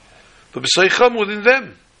 But b'soichom, within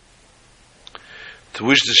them. To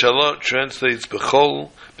which the Shalach translates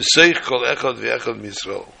b'chol, b'soich kol echad v'echad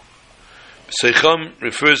m'Yisrael. B'soichom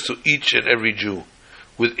refers to each and every Jew.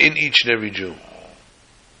 Within each and every Jew.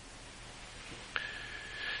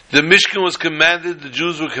 The Mishkan was commanded, the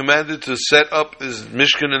Jews were commanded to set up this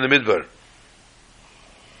Mishkan in the Midbar.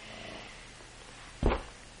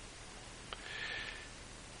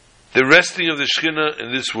 The resting of the Shekhinah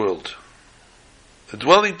in this world. The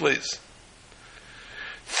dwelling place.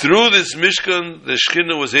 Through this Mishkan, the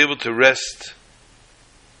Shekhinah was able to rest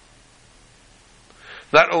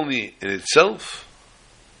not only in itself,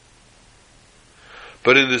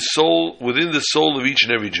 but in the soul, within the soul of each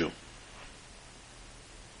and every Jew.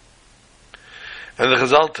 And the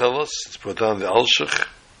Chazal tell us, it's brought down the Alshach,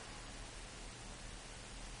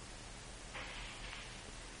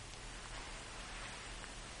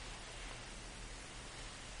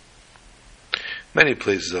 many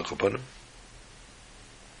places are upon him.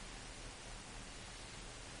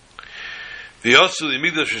 V'yasu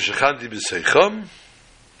l'migdash v'shachanti b'seicham,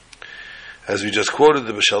 as we just quoted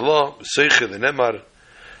the B'shalah, b'seicha the Nemar,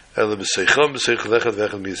 Ela b'seicham, b'seicha l'echad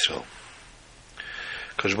v'echad m'Yisrael.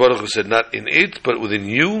 Kosh Baruch Hu said, not in it, but within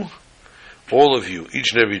you, all of you,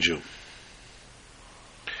 each and every Jew.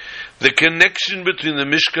 The connection between the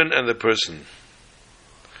Mishkan and the person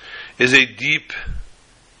is a deep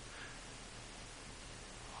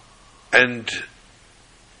and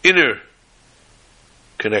inner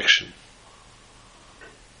connection.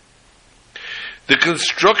 The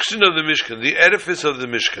construction of the Mishkan, the edifice of the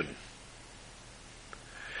Mishkan,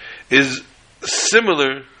 is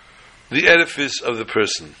similar to the edifice of the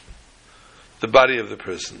person, the body of the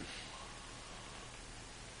person.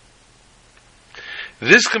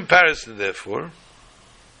 This comparison, therefore,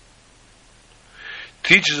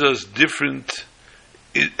 teaches us different,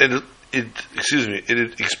 it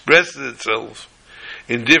expresses itself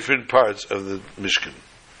in different parts of the Mishkan.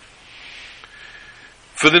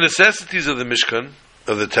 For the necessities of the Mishkan,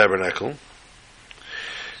 of the tabernacle,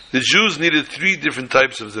 the Jews needed 3 different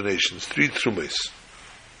types of donations, 3 trumas.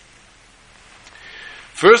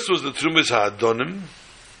 First was the trumas ha'adonim,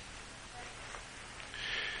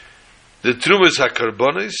 the trumas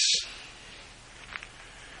ha'karbonis,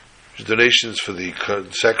 donations for the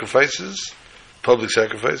sacrifices, public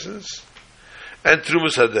sacrifices, and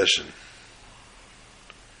trumas hadeshin,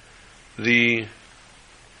 the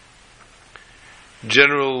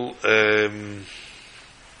general,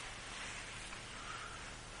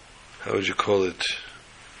 how would you call it?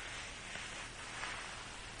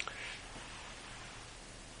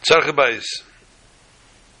 Tzarchei Bayis,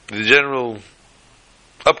 the general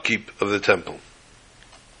upkeep of the temple.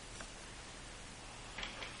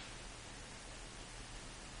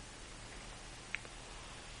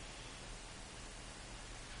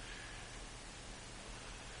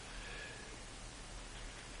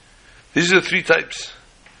 These are the 3 types.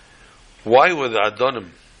 Why were the Adonim,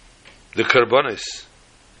 the Karbonis,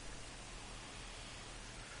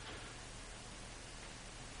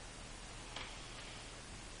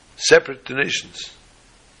 separate donations?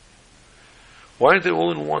 Why aren't they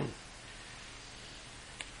all in one?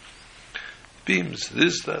 beams,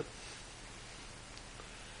 this, that.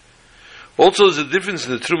 Also, there's a difference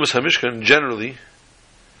in the Trumas HaMishkan generally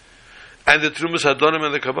and the Trumas HaDonim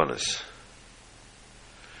and the Kabbanis.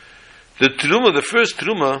 The Truma, the first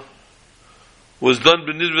Truma, was done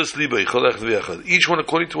b'nidvas libay, cholech v'yachad. Each one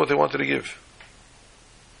according to what they wanted to give.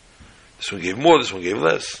 This one gave more, this one gave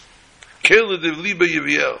less. Kel nediv libay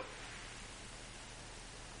yiviel.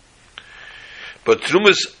 But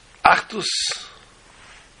Trumas Achdus,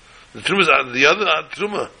 the other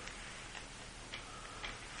Truma,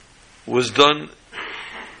 was done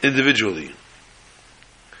individually.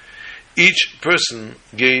 Each person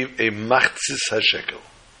gave a machzis hashekel,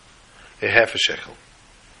 a half a shekel.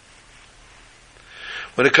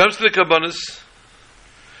 When it comes to the Kabbanis,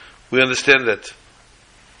 we understand that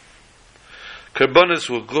Kabbanis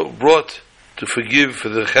were brought to forgive for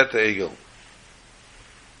the Chet Egel,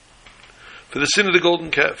 for the sin of the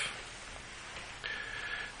golden calf.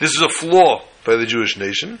 This is a flaw by the Jewish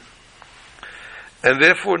nation, and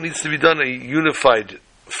therefore it needs to be done a unified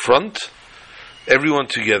front, everyone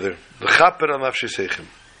together. The Chaper al Nafshei Seichem.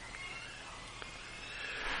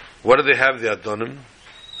 What do they have, the Adonim?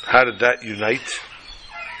 How did that unite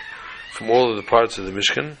from all of the parts of the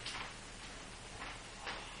Mishkan?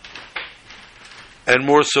 And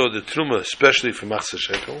more so the Truma, especially from Machzah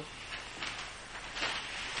Shekel.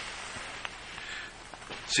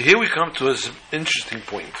 So here we come to an interesting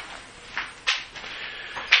point.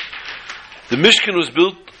 The Mishkan was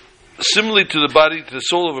built similarly to the body, to the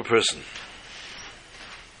soul of a person.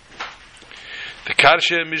 The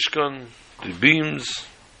Karshe Mishkan, the beams,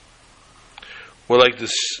 were like the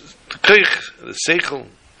Keich, the Seichel,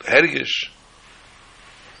 the Hergish,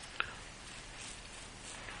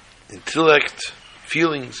 intellect,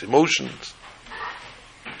 feelings, emotions.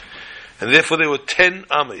 And therefore there were 10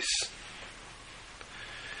 Ames.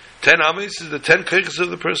 10 Ames is the 10 Keichs of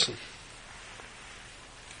the person.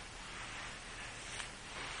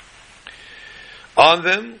 On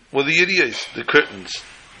them were the Yidiyos, the curtains,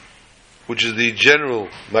 which is the general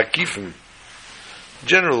Makifim,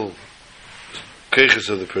 general Keichs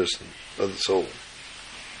of the person, of the soul,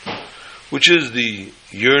 which is the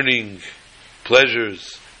yearning,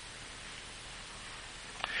 pleasures.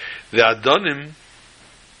 The Adonim,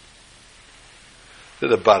 they're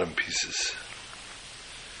the bottom pieces.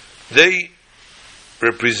 They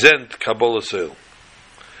represent Kabbalah Soil.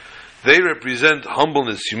 They represent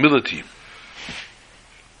humbleness, humility.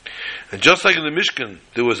 And just like in the Mishkan,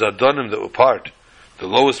 there was Adonim that were the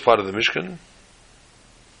lowest part of the Mishkan.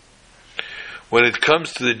 When it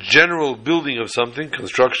comes to the general building of something,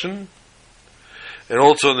 construction, and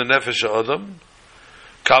also in the Nefesh Adam,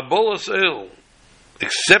 Kabbalah Soil,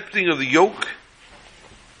 accepting of the yoke,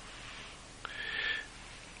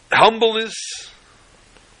 humbleness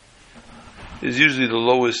is usually the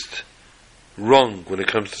lowest rung when it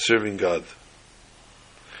comes to serving God.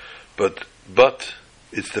 But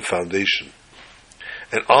it's the foundation.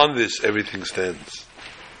 And on this everything stands.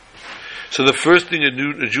 So the first thing a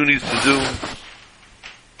Jew needs to do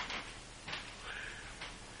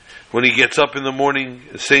when he gets up in the morning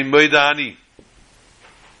is say Moida Ani,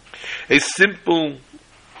 a simple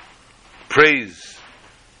praise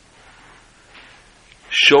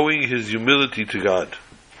showing his humility to God.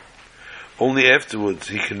 Only afterwards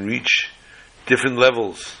he can reach different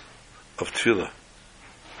levels of tefillah.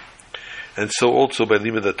 And so also by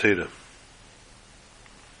Limud HaTorah.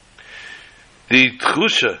 The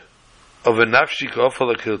tchusha of a nafshi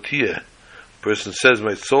ka'afal ha'keltiyah, person says,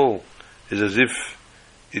 my soul is as if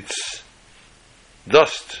it's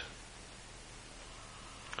dust.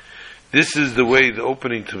 This is the way, the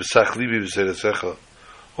opening to V'sach libi v'seresecha,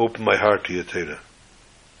 open my heart to your Torah.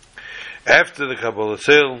 After the Kabbalah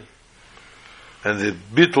Soil and the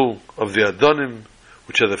bittul of the Adonim,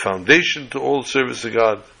 which are the foundation to all service of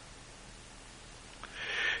God,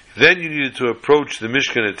 then you needed to approach the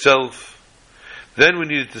Mishkan itself. Then we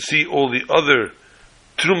needed to see all the other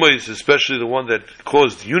Trumais, especially the one that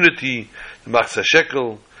caused unity, the Machzah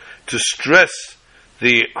Shekel, to stress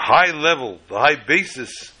the high level, the high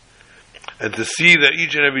basis, and to see that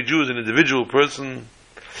each and every Jew is an individual person,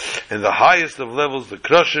 and the highest of levels, the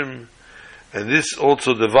Krashim, and this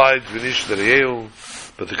also divides V'nish L'Re'eu,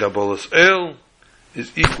 but the Kabbalah Soil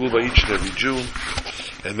is equal by each and every Jew,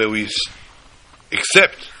 and may we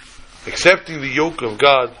accepting the yoke of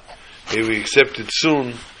God, may we accept it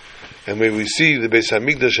soon, and may we see the Beis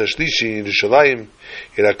HaMikdash HaShlishi in Yerushalayim,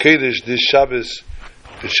 in HaKodesh, this Shabbos,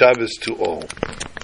 the Shabbos to all.